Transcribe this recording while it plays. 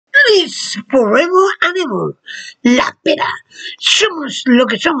es forever and ever. La Pera. Somos lo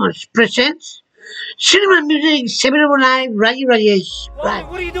que somos. Presents Cinema Music 709 Rayi Rajesh. Wally,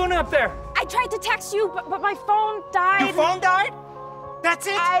 what are you doing up there? I tried to text you, but my phone died. Your phone died? That's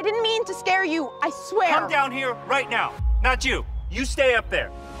it? I didn't mean to scare you, I swear. Come down here right now. Not you. You stay up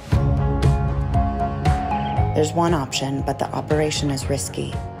there. There's one option, but the operation is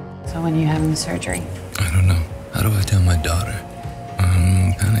risky. So when are you having the surgery? I don't know. How do I tell my daughter?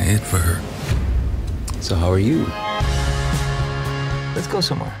 I'm kind of it for her. So how are you? Let's go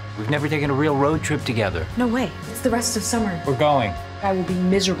somewhere. We've never taken a real road trip together. No way. It's the rest of summer. We're going. I will be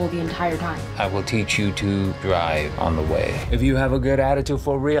miserable the entire time. I will teach you to drive on the way. If you have a good attitude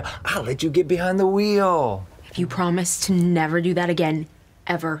for real, I'll let you get behind the wheel. If you promise to never do that again,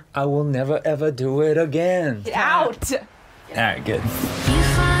 ever. I will never, ever do it again. Get out. All right, good.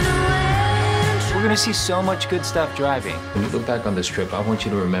 We're gonna see so much good stuff driving. When you look back on this trip, I want you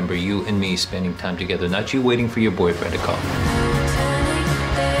to remember you and me spending time together, not you waiting for your boyfriend to call.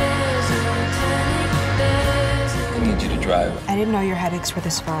 I need you to drive. I didn't know your headaches were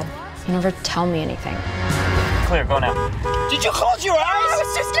this bad. You never tell me anything. Clear, go now. Did you close your eyes? I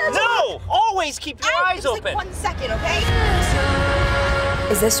was too scared to. No! Always keep your eyes open. Like 1 second, okay?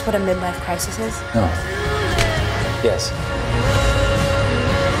 Is this what a midlife crisis is? No. Yes.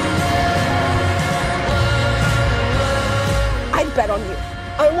 I'd bet on you.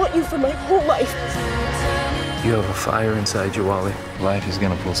 I want you for my whole life. You have a fire inside you, Wally. Life is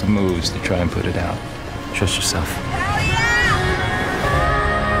gonna pull some moves to try and put it out. Trust yourself. Hell yeah!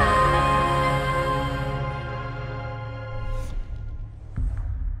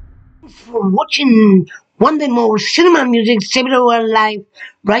 For watching one day more Cinema Music 709 Live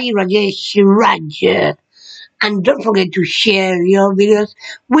Rayi Rajesh Raj. And don't forget to share your videos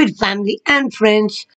with family and friends.